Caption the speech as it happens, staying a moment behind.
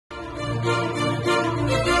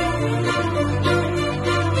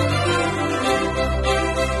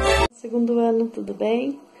segundo ano, tudo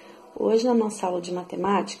bem? Hoje, na nossa aula de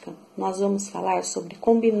matemática, nós vamos falar sobre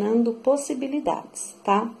combinando possibilidades,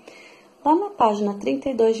 tá? Lá na página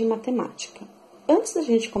 32 de matemática. Antes da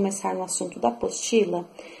gente começar no assunto da apostila,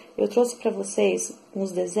 eu trouxe para vocês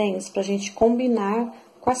uns desenhos para a gente combinar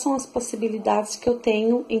quais são as possibilidades que eu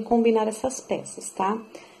tenho em combinar essas peças, tá?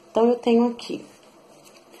 Então, eu tenho aqui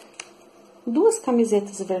duas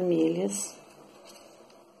camisetas vermelhas,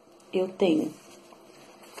 eu tenho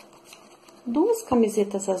duas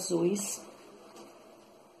camisetas azuis,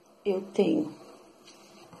 eu tenho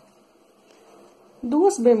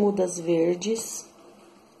duas bermudas verdes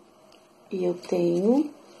e eu tenho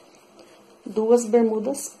duas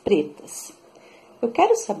bermudas pretas. Eu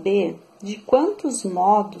quero saber de quantos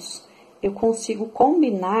modos eu consigo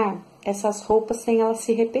combinar essas roupas sem elas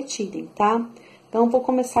se repetirem, tá? Então, eu vou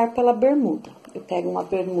começar pela bermuda. Eu pego uma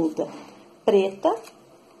bermuda preta,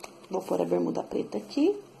 vou pôr a bermuda preta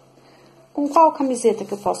aqui. Com qual camiseta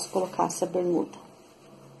que eu posso colocar essa bermuda?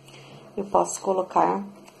 Eu posso colocar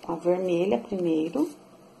a vermelha primeiro.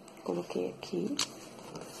 Coloquei aqui.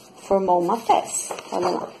 Formou uma peça,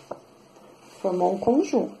 olha lá. Formou um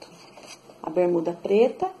conjunto. A bermuda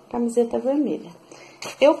preta, camiseta vermelha.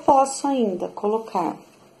 Eu posso ainda colocar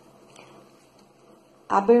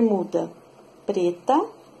a bermuda preta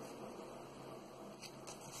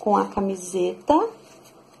com a camiseta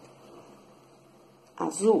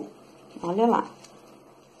azul. Olha lá.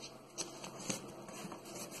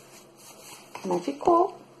 Não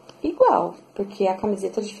ficou igual, porque a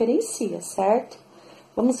camiseta diferencia, certo?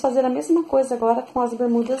 Vamos fazer a mesma coisa agora com as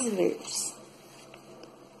bermudas verdes.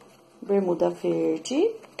 Bermuda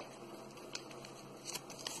verde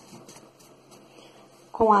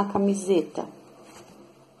com a camiseta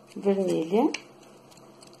vermelha.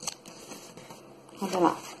 Olha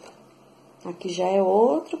lá. Aqui já é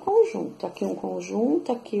outro conjunto. Aqui um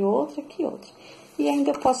conjunto, aqui outro, aqui outro. E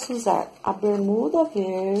ainda posso usar a bermuda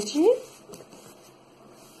verde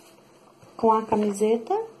com a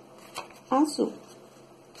camiseta azul.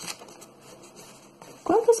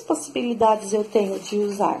 Quantas possibilidades eu tenho de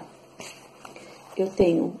usar? Eu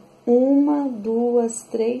tenho uma, duas,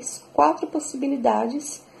 três, quatro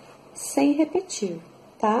possibilidades sem repetir,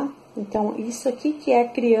 tá? Então, isso aqui que é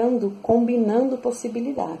criando, combinando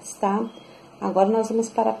possibilidades, tá? Agora, nós vamos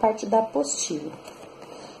para a parte da apostila.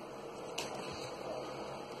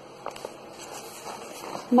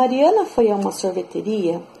 Mariana foi a uma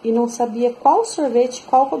sorveteria e não sabia qual sorvete,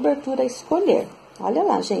 qual cobertura escolher. Olha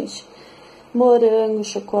lá, gente. Morango,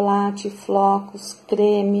 chocolate, flocos,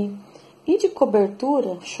 creme e de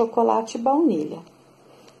cobertura, chocolate e baunilha.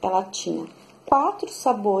 Ela tinha 4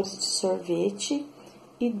 sabores de sorvete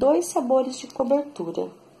e 2 sabores de cobertura.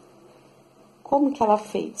 Como que ela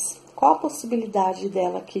fez? Qual a possibilidade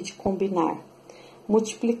dela aqui de combinar?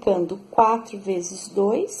 Multiplicando 4 vezes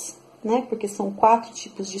 2, né? Porque são 4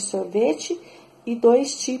 tipos de sorvete e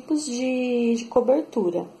 2 tipos de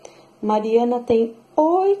cobertura. Mariana tem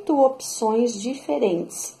 8 opções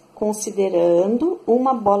diferentes, considerando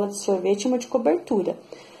uma bola de sorvete e uma de cobertura.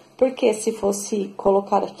 Porque se fosse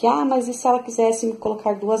colocar aqui, mas e se ela quisesse me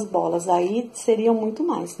colocar 2 bolas? Aí seriam muito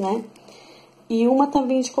mais, né? E uma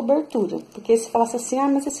também de cobertura. Porque se falasse assim,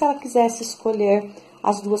 mas e se ela quisesse escolher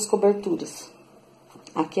as 2 coberturas?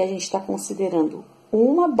 Aqui a gente está considerando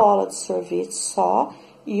uma bola de sorvete só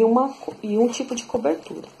e um tipo de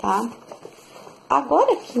cobertura, tá?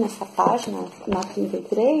 Agora, aqui nessa página, na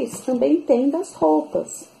 33, também tem das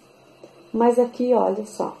roupas. Mas aqui, olha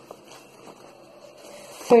só.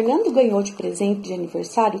 Fernando ganhou de presente de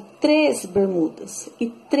aniversário 3 bermudas e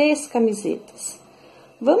 3 camisetas.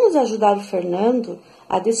 Vamos ajudar o Fernando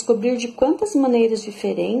a descobrir de quantas maneiras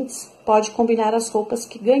diferentes pode combinar as roupas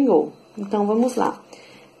que ganhou. Então, vamos lá.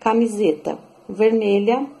 Camiseta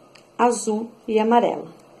vermelha, azul e amarela.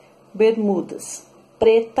 Bermudas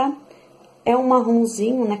preta, é um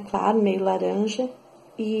marronzinho, né, claro, meio laranja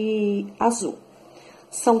e azul.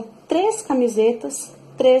 São 3 camisetas,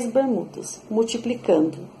 3 bermudas,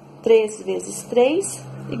 multiplicando 3 vezes 3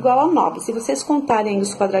 igual a 9. Se vocês contarem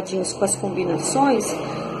os quadradinhos com as combinações,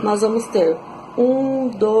 nós vamos ter 1,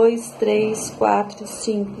 2, 3, 4,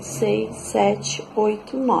 5, 6, 7,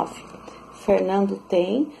 8, 9. Fernando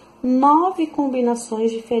tem 9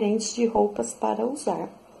 combinações diferentes de roupas para usar.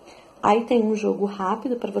 Aí tem um jogo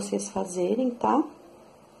rápido para vocês fazerem, tá?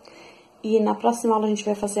 E na próxima aula a gente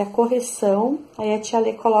vai fazer a correção. Aí a tia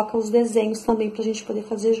Lê coloca os desenhos também pra gente poder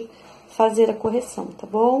fazer a correção, tá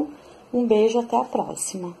bom? Um beijo, até a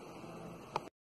próxima.